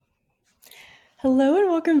Hello and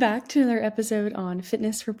welcome back to another episode on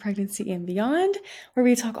fitness for pregnancy and beyond, where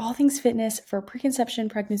we talk all things fitness for preconception,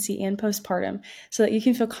 pregnancy, and postpartum so that you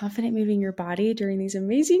can feel confident moving your body during these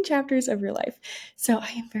amazing chapters of your life. So I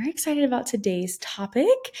am very excited about today's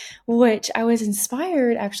topic, which I was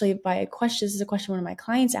inspired actually by a question. This is a question one of my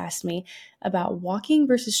clients asked me about walking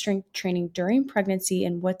versus strength training during pregnancy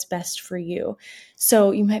and what's best for you. So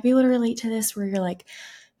you might be able to relate to this where you're like,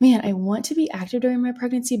 man, I want to be active during my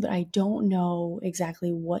pregnancy, but I don't know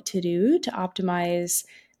exactly what to do to optimize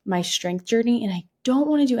my strength journey, and I don't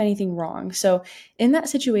want to do anything wrong. So, in that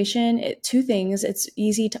situation, two things. It's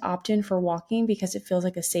easy to opt in for walking because it feels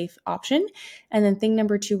like a safe option. And then, thing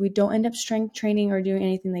number two, we don't end up strength training or doing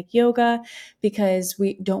anything like yoga because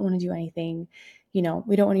we don't want to do anything. We don't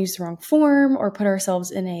want to use the wrong form or put ourselves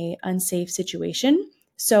in a unsafe situation.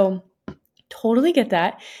 So, totally get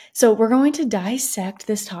that. So, we're going to dissect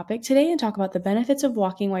this topic today and talk about the benefits of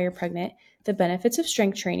walking while you're pregnant, the benefits of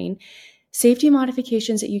strength training, safety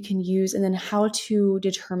modifications that you can use, and then how to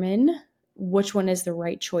determine which one is the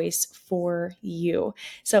right choice for you.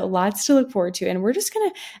 So, lots to look forward to. And we're just going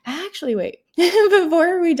to actually wait.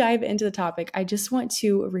 Before we dive into the topic, I just want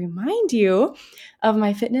to remind you of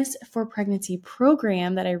my Fitness for Pregnancy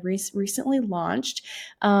program that I recently launched.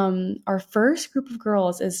 Our first group of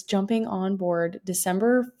girls is jumping on board.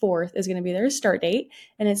 December 4th is going to be their start date,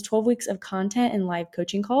 and it's 12 weeks of content and live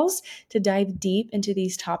coaching calls to dive deep into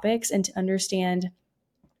these topics and to understand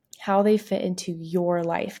how they fit into your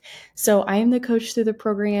life. So I am the coach through the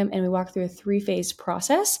program, and we walk through a 3-phase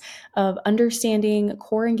process of understanding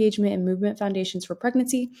core engagement and movement foundations for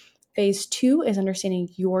pregnancy. Phase 2 is understanding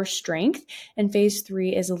your strength, and phase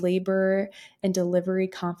 3 is labor and delivery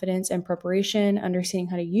confidence and preparation, understanding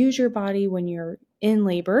how to use your body when you're in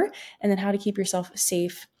labor, and then how to keep yourself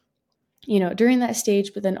safe during that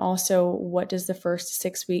stage, but then also what does the first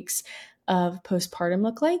 6 weeks of postpartum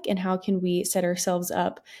look like, and how can we set ourselves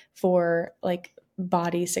up for like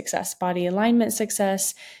body success, body alignment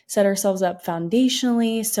success, set ourselves up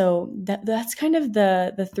foundationally. So that's kind of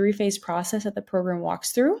the 3-phase process that the program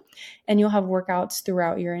walks through, and you'll have workouts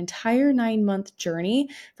throughout your entire 9-month journey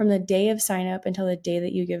from the day of sign up until the day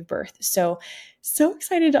that you give birth. So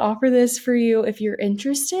excited to offer this for you. If you're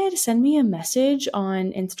interested, send me a message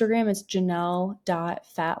on Instagram. It's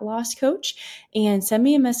janelle.fatlosscoach, and send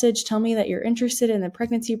me a message. Tell me that you're interested in the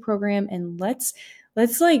pregnancy program, and let's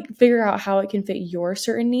like figure out how it can fit your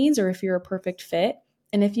certain needs, or if you're a perfect fit.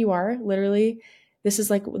 And if you are, literally, this is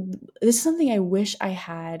something I wish I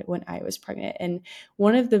had when I was pregnant. And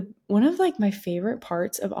one of like my favorite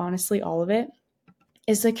parts of honestly all of it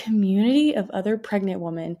is the community of other pregnant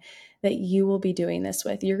women that you will be doing this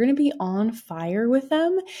with. You're going to be on fire with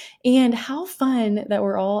them. And how fun that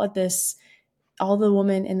we're all all the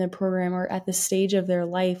women in the program are at the stage of their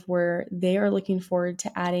life where they are looking forward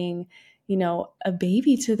to adding, a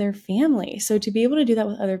baby to their family. So to be able to do that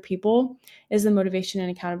with other people is the motivation and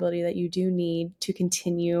accountability that you do need to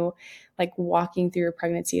continue like walking through your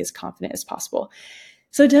pregnancy as confident as possible.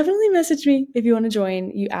 So definitely message me if you want to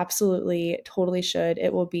join. You absolutely, totally should.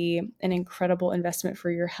 It will be an incredible investment for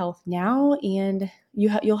your health now, and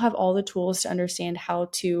you'll have all the tools to understand how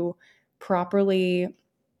to properly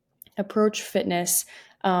approach fitness,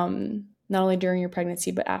 not only during your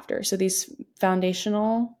pregnancy but after. So these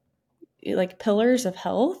foundational like pillars of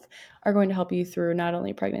health are going to help you through not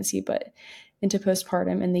only pregnancy but into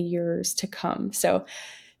postpartum and the years to come. So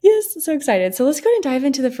yes, so excited. So let's go and dive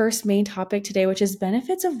into the first main topic today, which is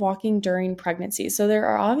benefits of walking during pregnancy. So there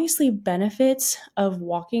are obviously benefits of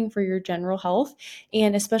walking for your general health,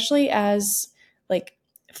 and especially as like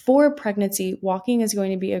for pregnancy, walking is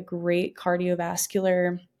going to be a great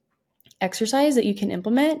cardiovascular exercise that you can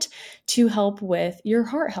implement to help with your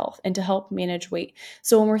heart health and to help manage weight.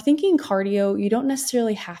 So when we're thinking cardio, you don't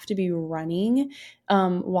necessarily have to be running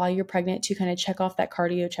while you're pregnant to kind of check off that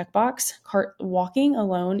cardio checkbox. Walking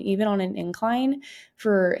alone, even on an incline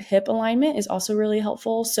for hip alignment, is also really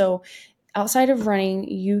helpful. So outside of running,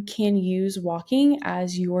 you can use walking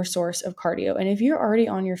as your source of cardio. And if you're already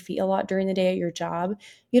on your feet a lot during the day at your job,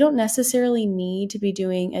 you don't necessarily need to be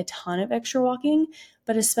doing a ton of extra walking.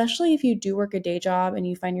 But especially if you do work a day job and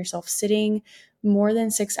you find yourself sitting more than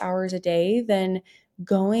 6 hours a day, then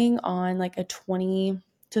going on like a 20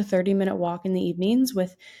 to 30-minute walk in the evenings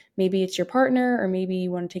with maybe it's your partner, or maybe you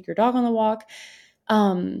want to take your dog on the walk,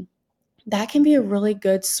 that can be a really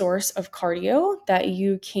good source of cardio that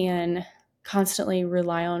you can constantly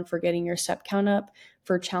rely on for getting your step count up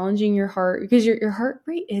for challenging your heart, because your heart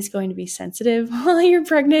rate is going to be sensitive while you're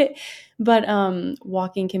pregnant, but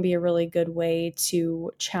walking can be a really good way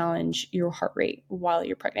to challenge your heart rate while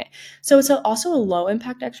you're pregnant. So it's also a low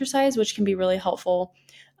impact exercise, which can be really helpful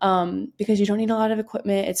because you don't need a lot of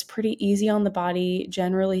equipment. It's pretty easy on the body,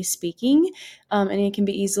 generally speaking, and it can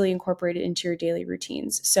be easily incorporated into your daily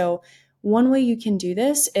routines. So one way you can do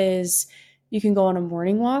this is you can go on a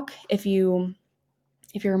morning walk. If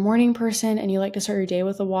you're a morning person and you like to start your day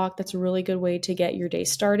with a walk, that's a really good way to get your day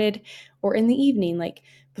started. Or in the evening, like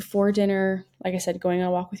before dinner, like I said, going on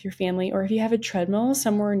a walk with your family, or if you have a treadmill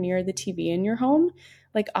somewhere near the TV in your home,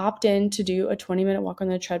 like opt in to do a 20-minute walk on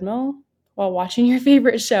the treadmill while watching your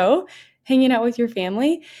favorite show, hanging out with your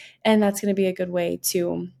family. And that's going to be a good way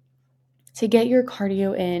to get your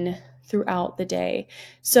cardio in throughout the day.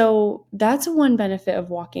 So that's one benefit of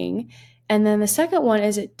walking. And then the second one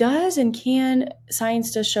is it does and can,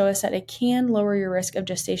 science does show us that it can lower your risk of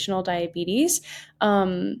gestational diabetes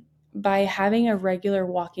by having a regular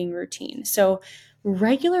walking routine. So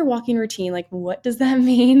regular walking routine, like what does that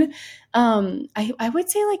mean? I would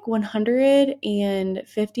say like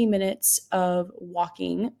 150 minutes of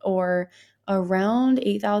walking, or around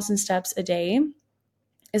 8,000 steps a day,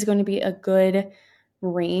 is going to be a good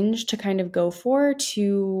range to kind of go for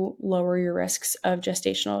to lower your risks of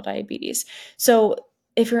gestational diabetes. So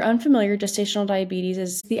if you're unfamiliar, gestational diabetes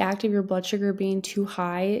is the act of your blood sugar being too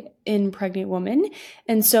high in pregnant women.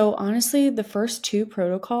 And so honestly, the first two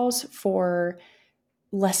protocols for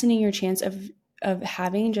lessening your chance of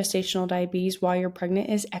having gestational diabetes while you're pregnant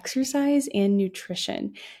is exercise and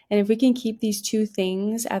nutrition. And if we can keep these two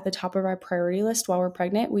things at the top of our priority list while we're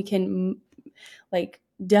pregnant, we can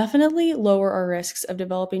definitely lower our risks of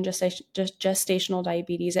developing gestational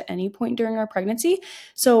diabetes at any point during our pregnancy.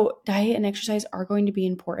 So diet and exercise are going to be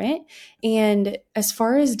important. And as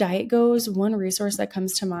far as diet goes, one resource that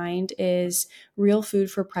comes to mind is Real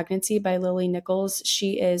Food for Pregnancy by Lily Nichols.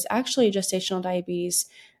 She is actually a gestational diabetes,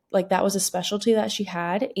 like that was a specialty that she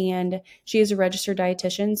had, and she is a registered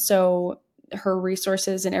dietitian. So her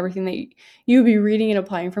resources and everything that you would be reading and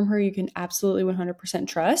applying from her, you can absolutely 100%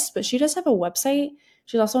 trust. But she does have a website.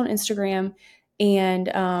 She's also on Instagram, and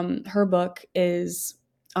her book is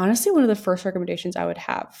honestly one of the first recommendations I would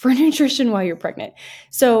have for nutrition while you're pregnant.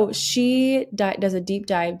 So she does a deep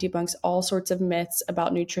dive, debunks all sorts of myths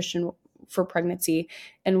about nutrition for pregnancy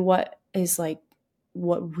and what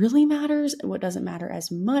really matters and what doesn't matter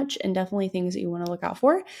as much, and definitely things that you want to look out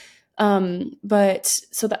for. But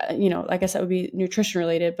so that, like I said, would be nutrition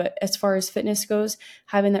related. But as far as fitness goes,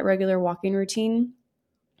 having that regular walking routine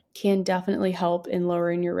can definitely help in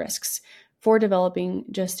lowering your risks for developing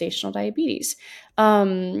gestational diabetes.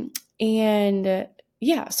 And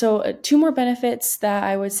yeah, so two more benefits that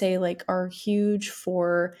I would say are huge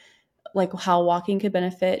for how walking could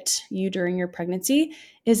benefit you during your pregnancy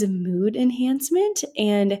is mood enhancement.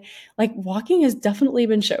 And walking has definitely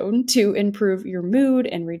been shown to improve your mood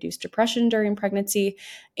and reduce depression during pregnancy.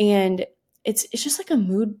 And it's just like a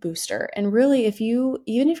mood booster. And really,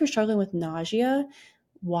 even if you're struggling with nausea,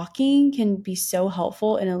 walking can be so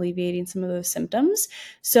helpful in alleviating some of those symptoms.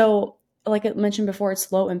 So like I mentioned before,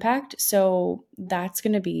 it's low impact. So that's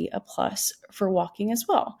going to be a plus for walking as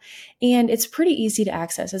well. And it's pretty easy to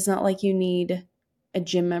access. It's not like you need a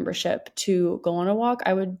gym membership to go on a walk.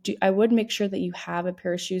 I would make sure that you have a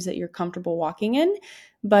pair of shoes that you're comfortable walking in,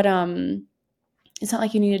 but it's not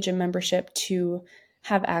like you need a gym membership to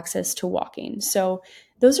have access to walking. So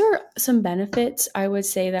those are some benefits I would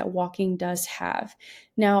say that walking does have.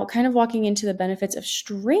 Now, kind of walking into the benefits of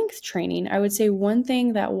strength training, I would say one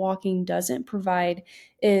thing that walking doesn't provide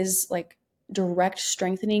is direct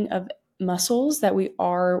strengthening of muscles that we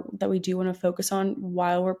do want to focus on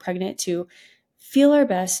while we're pregnant to feel our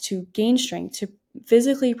best, to gain strength, to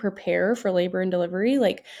physically prepare for labor and delivery,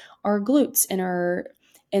 like our glutes and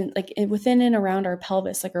within and around our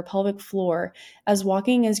pelvis, like our pelvic floor, as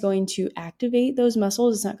walking is going to activate those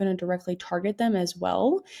muscles. It's not going to directly target them as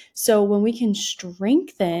well. So when we can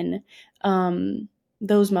strengthen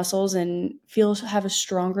those muscles and have a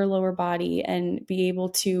stronger lower body and be able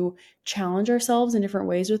to challenge ourselves in different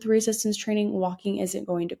ways with resistance training, walking isn't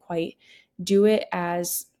going to quite do it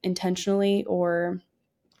as intentionally or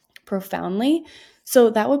profoundly. So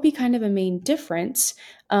that would be kind of a main difference.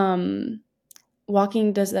 That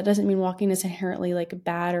doesn't mean walking is inherently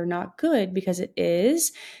bad or not good, because it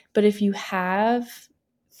is. But if you have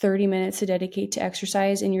 30 minutes to dedicate to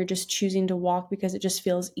exercise and you're just choosing to walk because it just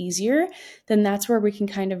feels easier, then that's where we can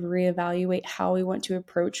kind of reevaluate how we want to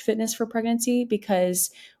approach fitness for pregnancy, because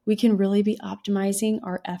we can really be optimizing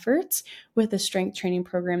our efforts with a strength training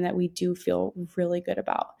program that we do feel really good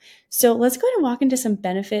about. So let's go ahead and walk into some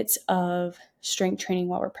benefits of strength training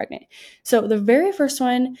while we're pregnant. So the very first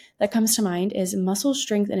one that comes to mind is muscle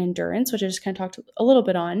strength and endurance, which I just kind of talked a little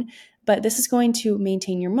bit on, but this is going to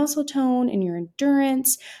maintain your muscle tone and your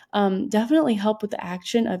endurance, definitely help with the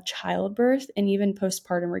action of childbirth and even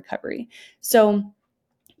postpartum recovery. So,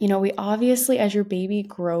 we obviously, as your baby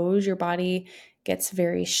grows, your body gets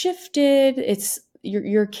very shifted.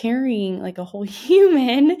 You're carrying like a whole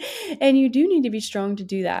human, and you do need to be strong to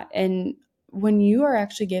do that. And when you are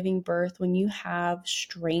actually giving birth, when you have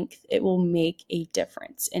strength, it will make a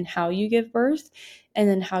difference in how you give birth and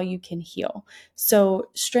then how you can heal. So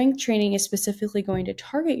strength training is specifically going to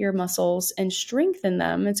target your muscles and strengthen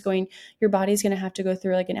them. Your body's going to have to go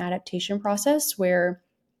through like an adaptation process where,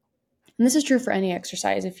 and this is true for any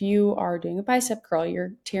exercise. If you are doing a bicep curl,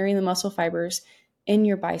 you're tearing the muscle fibers in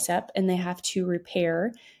your bicep and they have to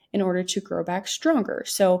repair in order to grow back stronger.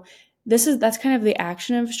 So that's kind of the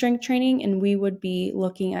action of strength training, and we would be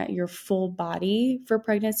looking at your full body for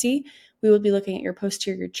pregnancy. We would be looking at your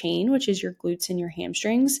posterior chain, which is your glutes and your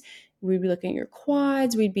hamstrings. We'd be looking at your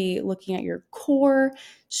quads. We'd be looking at your core.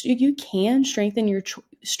 So you can strengthen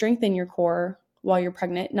your core while you're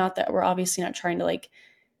pregnant. Not that we're obviously not trying to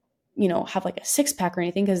have like a six pack or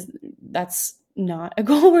anything, because that's not a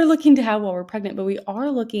goal we're looking to have while we're pregnant, but we are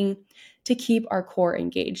looking to keep our core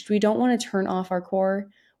engaged. We don't want to turn off our core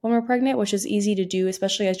when we're pregnant, which is easy to do,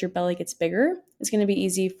 especially as your belly gets bigger. It's going to be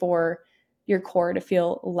easy for your core to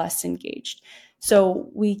feel less engaged. So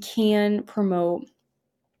we can promote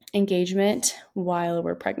engagement while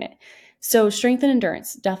we're pregnant. So strength and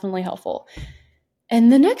endurance, definitely helpful.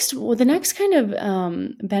 And the next kind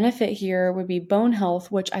of benefit here would be bone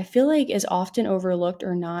health, which I feel like is often overlooked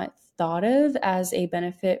or not thought of as a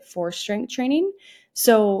benefit for strength training.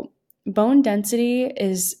 So bone density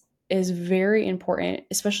is very important,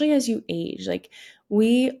 especially as you age. Like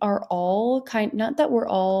we are all not that we're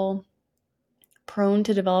all prone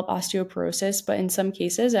to develop osteoporosis, but in some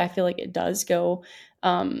cases, I feel like it does go,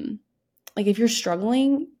 like if you're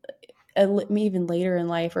struggling, even later in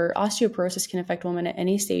life, or osteoporosis can affect women at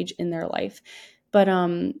any stage in their life. But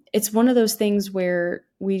it's one of those things where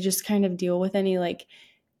we just kind of deal with any like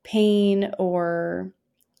pain or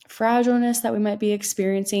fragileness that we might be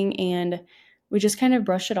experiencing, and we just kind of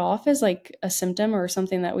brush it off as like a symptom or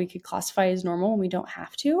something that we could classify as normal, and we don't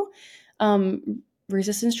have to.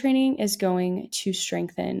 Resistance training is going to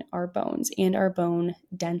strengthen our bones and our bone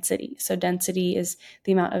density. So density is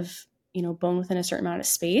the amount of bone within a certain amount of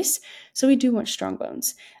space. So we do want strong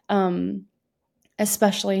bones,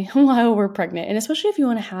 especially while we're pregnant, and especially if you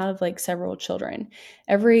want to have like several children.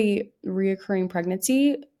 Every reoccurring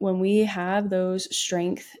pregnancy, when we have those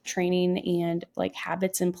strength training and like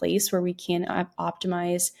habits in place where we can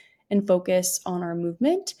optimize and focus on our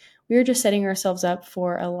movement, we are just setting ourselves up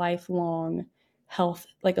for a lifelong health,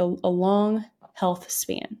 like a long health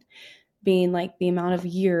span, being like the amount of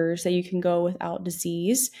years that you can go without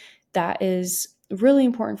disease. That is really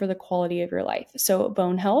important for the quality of your life. So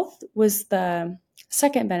bone health was the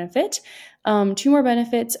second benefit. Two more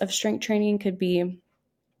benefits of strength training could be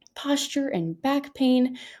posture and back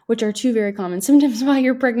pain, which are two very common symptoms while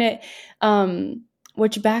you're pregnant.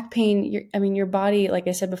 Which back pain, your body, like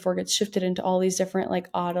I said before, gets shifted into all these different like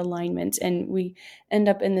odd alignments, and we end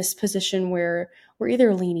up in this position where we're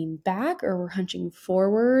either leaning back or we're hunching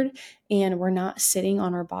forward, and we're not sitting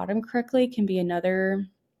on our bottom correctly. Can be another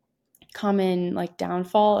common like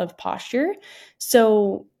downfall of posture.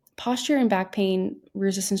 So posture and back pain,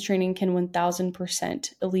 resistance training can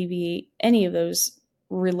 1000% alleviate any of those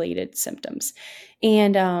related symptoms.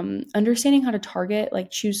 And understanding how to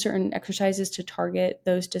choose certain exercises to target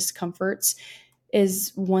those discomforts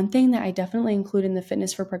is one thing that I definitely include in the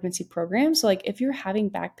Fitness for Pregnancy program. So like if you're having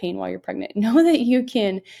back pain while you're pregnant, know that you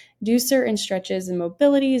can do certain stretches and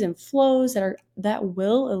mobilities and flows that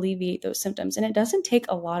will alleviate those symptoms. And it doesn't take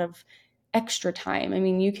a lot of extra time. I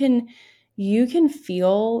mean, you can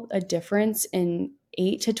feel a difference in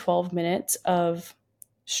 8 to 12 minutes of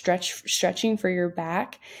stretching for your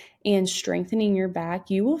back and strengthening your back.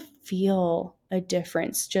 You will feel a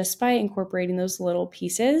difference just by incorporating those little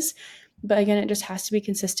pieces. But again, it just has to be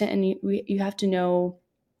consistent, and you have to know,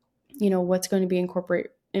 what's going to be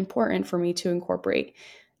important for me to incorporate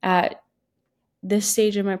at this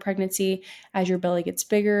stage of my pregnancy. As your belly gets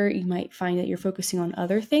bigger, you might find that you're focusing on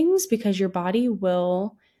other things because your body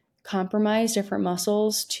will compromise different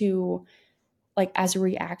muscles to like as a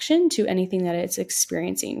reaction to anything that it's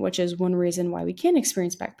experiencing, which is one reason why we can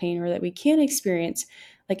experience back pain, or that we can experience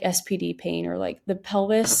like SPD pain, or like the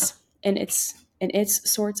pelvis and its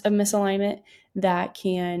sorts of misalignment that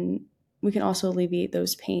we can also alleviate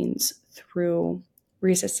those pains through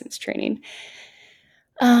resistance training.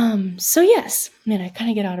 So yes, man, I kind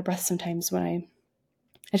of get out of breath sometimes when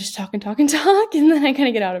I just talk and talk and talk, and then I kind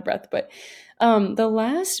of get out of breath. But the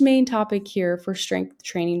last main topic here for strength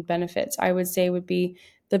training benefits, I would say, would be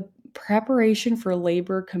the preparation for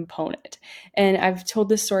labor component. And I've told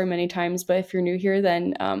this story many times, but if you're new here,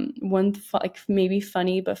 then one like maybe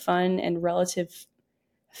funny but fun and relative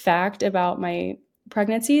fact about my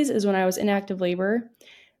pregnancies is when I was in active labor,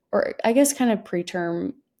 or I guess kind of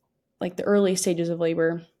preterm, like the early stages of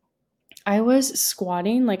labor, I was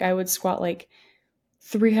squatting. Like I would squat like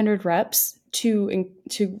 300 reps to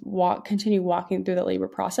continue walking through the labor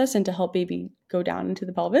process and to help baby go down into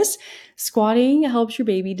the pelvis. Squatting helps your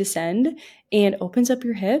baby descend and opens up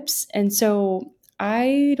your hips. And so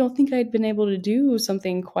I don't think I'd been able to do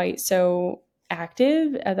something quite so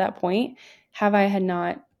active at that point had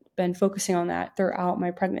not been focusing on that throughout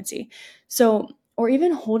my pregnancy. So, or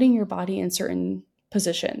even holding your body in certain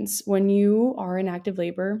positions when you are in active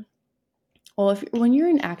labor. Well, when you're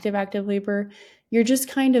in active labor, you're just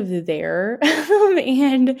kind of there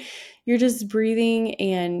and you're just breathing,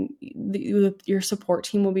 and your support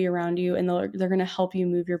team will be around you, and they're going to help you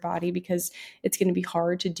move your body because it's going to be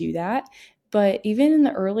hard to do that. But even in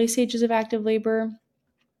the early stages of active labor,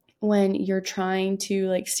 when you're trying to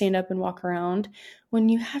like stand up and walk around, when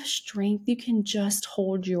you have strength, you can just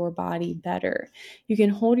hold your body better. You can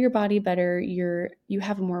hold your body better. You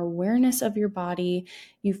have more awareness of your body.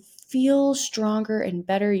 You feel stronger and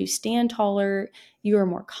better. You stand taller. You are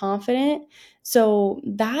more confident. So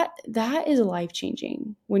that is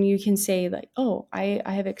life-changing when you can say like, oh, I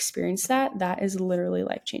have experienced that. That is literally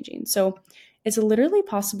life-changing. So it's literally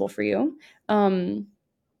possible for you.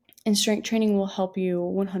 And strength training will help you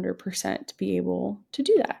 100% be able to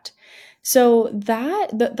do that. So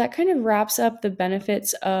that kind of wraps up the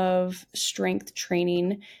benefits of strength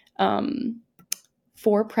training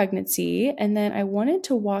for pregnancy. And then I wanted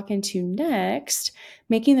to walk into next,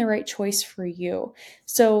 making the right choice for you.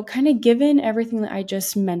 So kind of given everything that I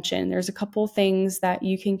just mentioned, there's a couple things that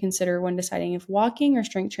you can consider when deciding if walking or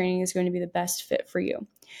strength training is going to be the best fit for you.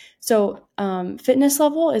 So fitness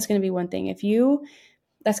level is going to be one thing.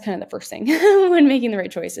 That's kind of the first thing when making the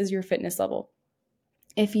right choice is your fitness level.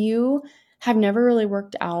 If you have never really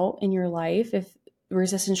worked out in your life, if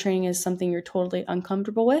resistance training is something you're totally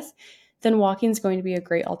uncomfortable with, then walking is going to be a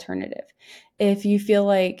great alternative. If you feel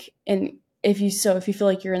like, if you feel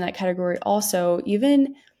like you're in that category also,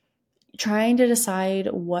 even trying to decide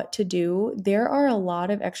what to do, there are a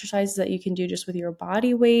lot of exercises that you can do just with your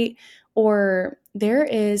body weight, or there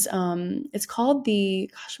is, it's called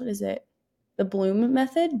what is it? The Bloom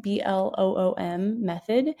method, BLOOM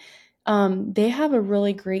method. They have a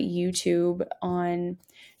really great YouTube on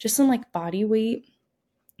just some like body weight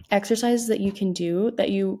exercises that you can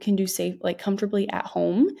do safe, like comfortably at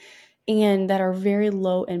home, and that are very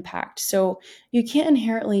low impact. So you can't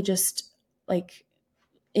inherently just like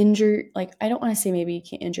injure, like I don't want to say maybe you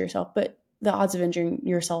can't injure yourself, but the odds of injuring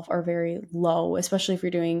yourself are very low, especially if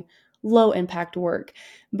you're doing low impact work.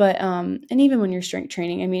 But and even when you're strength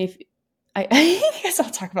training, I mean, if I guess I'll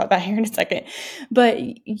talk about that here in a second, but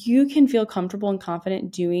you can feel comfortable and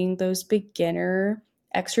confident doing those beginner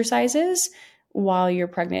exercises while you're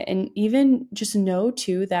pregnant. And even just know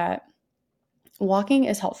too that walking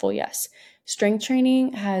is helpful, yes. Strength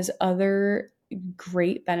training has other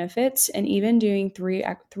great benefits, and even doing three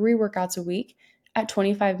workouts a week at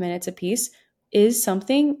 25 minutes a piece is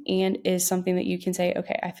something that you can say,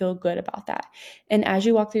 okay, I feel good about that. And as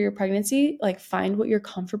you walk through your pregnancy, like find what you're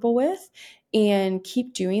comfortable with and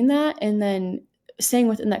keep doing that. And then staying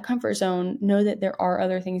within that comfort zone, know that there are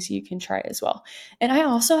other things you can try as well. And I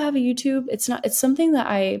also have a YouTube. It's something that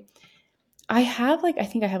I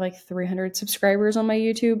think I have like 300 subscribers on my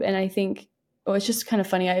YouTube. And I think, it's just kind of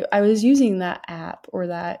funny. I was using that app or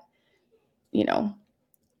that,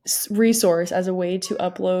 resource as a way to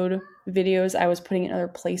upload videos I was putting in other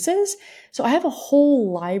places. So I have a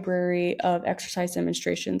whole library of exercise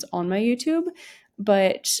demonstrations on my YouTube,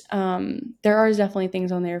 but there are definitely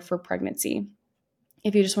things on there for pregnancy.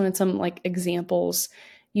 If you just wanted some like examples,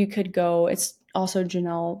 you could go. It's also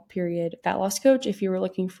Janelle Fat Loss Coach if you were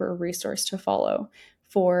looking for a resource to follow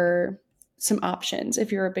for some options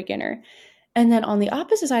if you're a beginner. And then on the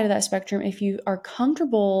opposite side of that spectrum, if you are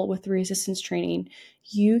comfortable with resistance training,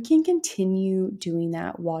 you can continue doing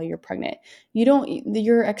that while you're pregnant.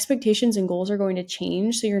 Your expectations and goals are going to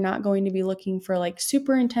change. So you're not going to be looking for like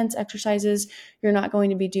super intense exercises. You're not going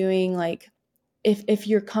to be doing like, if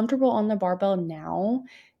you're comfortable on the barbell now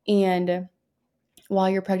and while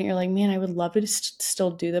you're pregnant, you're like, man, I would love to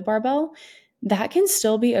still do the barbell. That can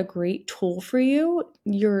still be a great tool for you.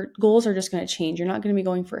 Your goals are just going to change. You're not going to be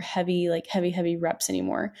going for heavy reps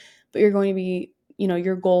anymore, but you're going to be,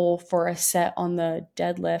 your goal for a set on the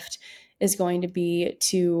deadlift is going to be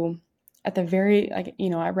to, at the very, at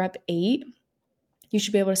rep 8, you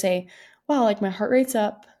should be able to say, wow, like my heart rate's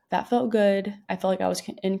up. That felt good. I felt like I was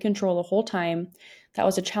in control the whole time. That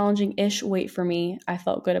was a challenging-ish weight for me. I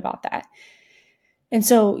felt good about that. And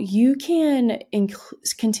so you can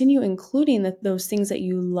continue including those things that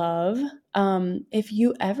you love. If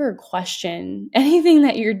you ever question anything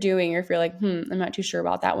that you're doing, or if you're like, I'm not too sure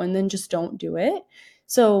about that one, then just don't do it.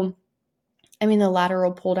 So, the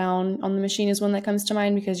lateral pull down on the machine is one that comes to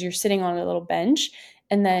mind because you're sitting on a little bench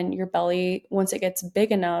and then your belly, once it gets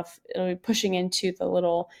big enough, it'll be pushing into the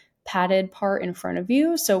little padded part in front of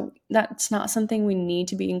you. So that's not something we need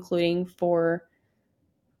to be including for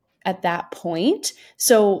at that point.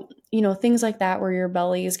 So, things like that where your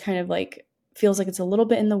belly is kind of like feels like it's a little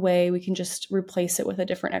bit in the way, we can just replace it with a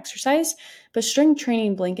different exercise. But strength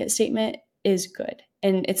training blanket statement is good.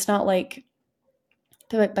 And it's not like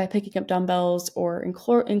by picking up dumbbells or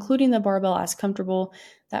including the barbell as comfortable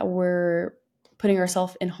that we're putting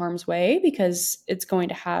ourselves in harm's way, because it's going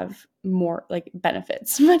to have more like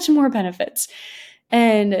benefits, much more benefits.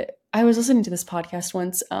 And I was listening to this podcast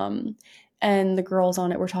once, and the girls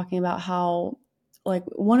on it were talking about how, like,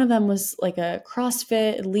 one of them was like a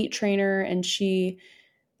CrossFit elite trainer, and she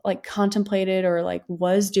like contemplated or like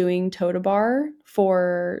was doing toe to bar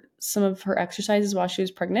for some of her exercises while she was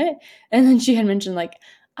pregnant. And then she had mentioned like,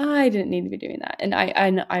 I didn't need to be doing that. And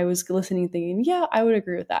I was listening thinking, yeah, I would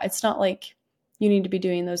agree with that. It's not like you need to be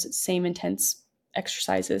doing those same intense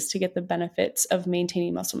exercises to get the benefits of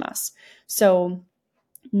maintaining muscle mass. So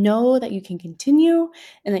know that you can continue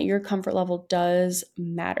and that your comfort level does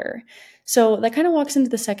matter. So that kind of walks into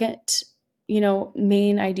the second,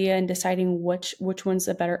 main idea in deciding which one's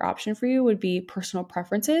a better option for you would be personal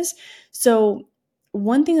preferences. So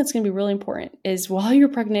one thing that's going to be really important is while you're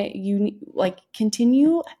pregnant, you like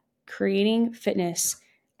continue creating fitness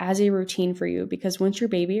as a routine for you, because once your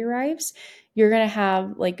baby arrives, you're going to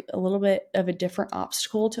have like a little bit of a different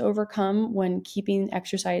obstacle to overcome when keeping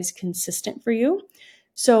exercise consistent for you.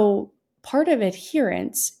 So part of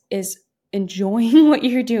adherence is enjoying what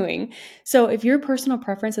you're doing. So if your personal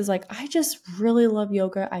preference is like, I just really love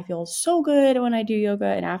yoga, I feel so good when I do yoga,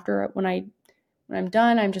 and after when I'm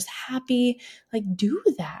done, I'm just happy, like do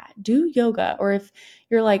that, do yoga. Or if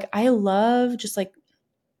you're like, I love, just like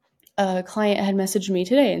a client had messaged me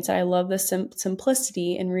today and said, I love the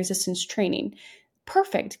simplicity and resistance training.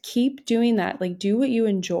 Perfect. Keep doing that. Like do what you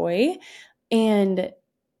enjoy, and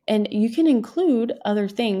you can include other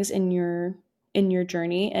things in your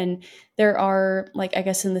journey. And there are, like, I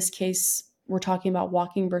guess in this case, we're talking about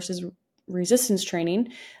walking versus resistance training.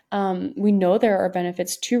 We know there are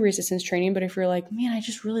benefits to resistance training, but if you're like, man, I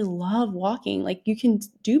just really love walking, like you can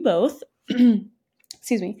do both.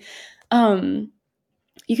 Excuse me.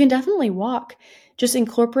 You can definitely walk. Just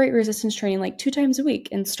incorporate resistance training like 2 times a week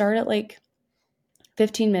and start at like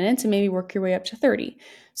 15 minutes and maybe work your way up to 30.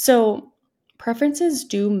 So preferences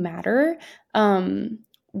do matter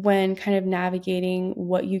when kind of navigating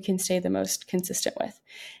what you can stay the most consistent with.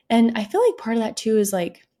 And I feel like part of that too is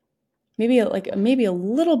like maybe a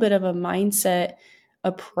little bit of a mindset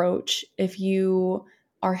approach. If you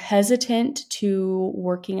are hesitant to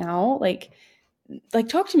working out, like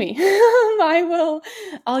talk to me.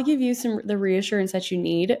 I'll give you the reassurance that you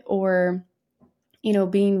need, or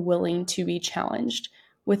being willing to be challenged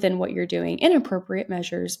within what you're doing in appropriate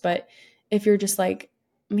measures. But if you're just like,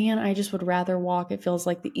 man, I just would rather walk, it feels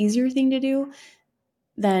like the easier thing to do,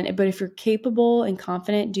 but if you're capable and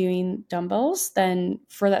confident doing dumbbells, then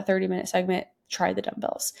for that 30-minute segment, try the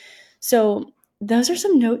dumbbells. So those are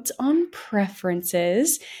some notes on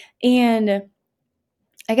preferences. And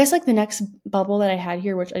I guess like the next bubble that I had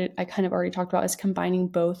here, which I kind of already talked about, is combining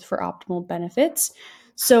both for optimal benefits.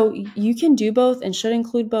 So you can do both and should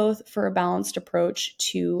include both for a balanced approach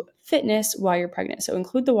to fitness while you're pregnant. So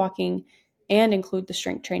include the walking and include the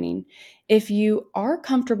strength training. If you are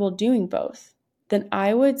comfortable doing both, then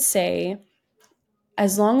I would say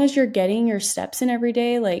as long as you're getting your steps in every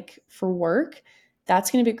day, like for work,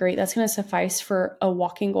 that's going to be great. That's going to suffice for a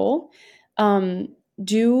walking goal.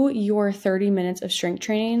 do your 30 minutes of strength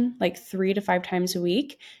training like 3 to 5 times a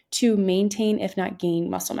week to maintain, if not gain,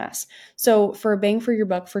 muscle mass. So for a bang for your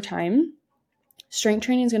buck for time, strength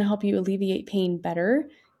training is going to help you alleviate pain better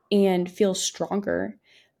and feel stronger.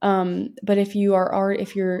 But if you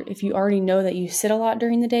already know that you sit a lot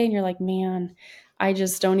during the day and you're like, man, I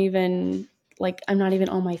just don't even I'm not even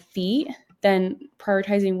on my feet, then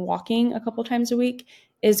prioritizing walking a couple times a week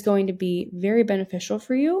is going to be very beneficial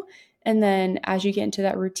for you. And then as you get into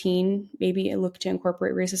that routine, maybe look to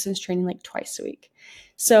incorporate resistance training like twice a week.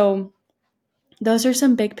 So those are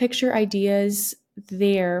some big picture ideas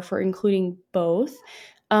there for including both.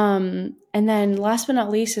 And then last but not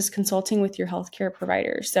least is consulting with your healthcare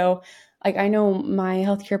provider. So I know my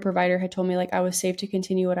healthcare provider had told me I was safe to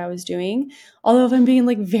continue what I was doing. Although if I'm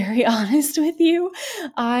being very honest with you,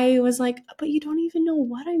 I was like, but you don't even know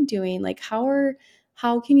what I'm doing.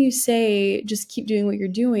 How can you say just keep doing what you're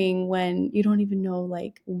doing when you don't even know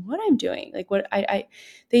what I'm doing? What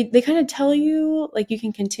they kind of tell you you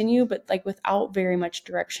can continue, but without very much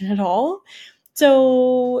direction at all.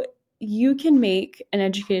 So you can make an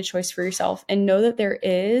educated choice for yourself and know that there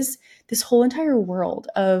is this whole entire world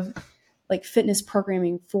of fitness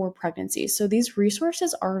programming for pregnancy. So these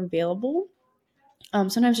resources are available.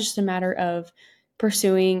 Sometimes it's just a matter of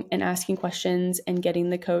pursuing and asking questions and getting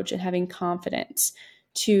the coach and having confidence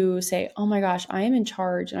to say, oh my gosh, I am in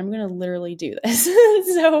charge and I'm going to literally do this.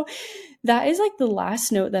 So that is the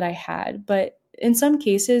last note that I had. But in some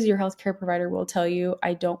cases, your healthcare provider will tell you,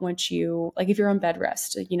 I don't want you, if you're on bed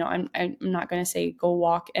rest, I'm not going to say go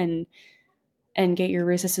walk and get your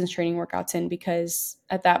resistance training workouts in, because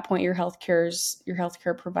at that point your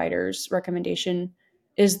healthcare provider's recommendation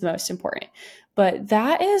is the most important. But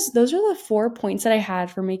those are the 4 points that I had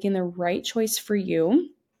for making the right choice for you.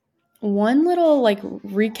 One little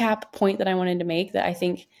recap point that I wanted to make that I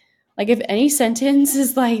think if any sentence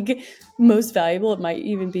is most valuable, it might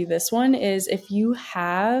even be this one, is if you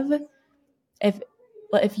have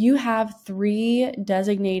 3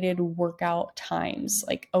 designated workout times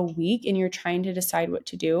a week and you're trying to decide what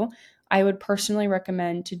to do, I would personally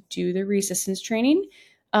recommend to do the resistance training.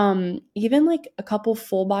 Even a couple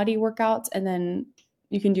full body workouts, and then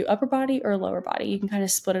you can do upper body or lower body. You can kind of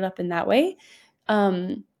split it up in that way.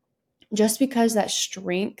 Just because that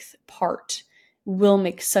strength part will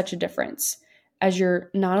make such a difference as you're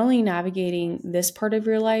not only navigating this part of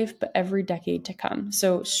your life, but every decade to come.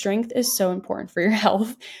 So strength is so important for your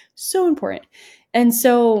health, so important. And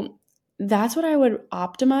so that's what I would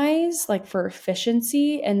optimize for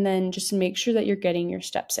efficiency, and then just make sure that you're getting your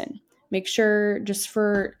steps in. Make sure, just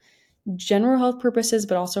for general health purposes,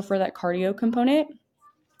 but also for that cardio component,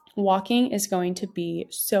 walking is going to be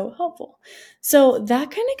so helpful. So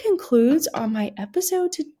that kind of concludes on my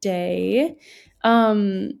episode today.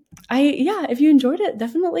 If you enjoyed it,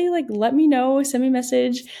 definitely let me know, send me a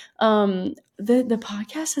message. The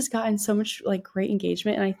podcast has gotten so much great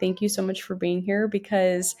engagement, and I thank you so much for being here,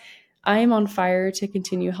 because I am on fire to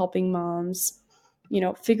continue helping moms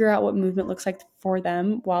figure out what movement looks like for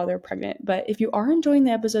them while they're pregnant. But if you are enjoying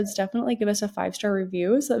the episodes, definitely give us a 5-star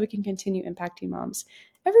review so that we can continue impacting moms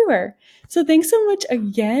everywhere. So thanks so much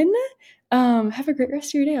again. Have a great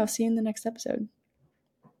rest of your day. I'll see you in the next episode.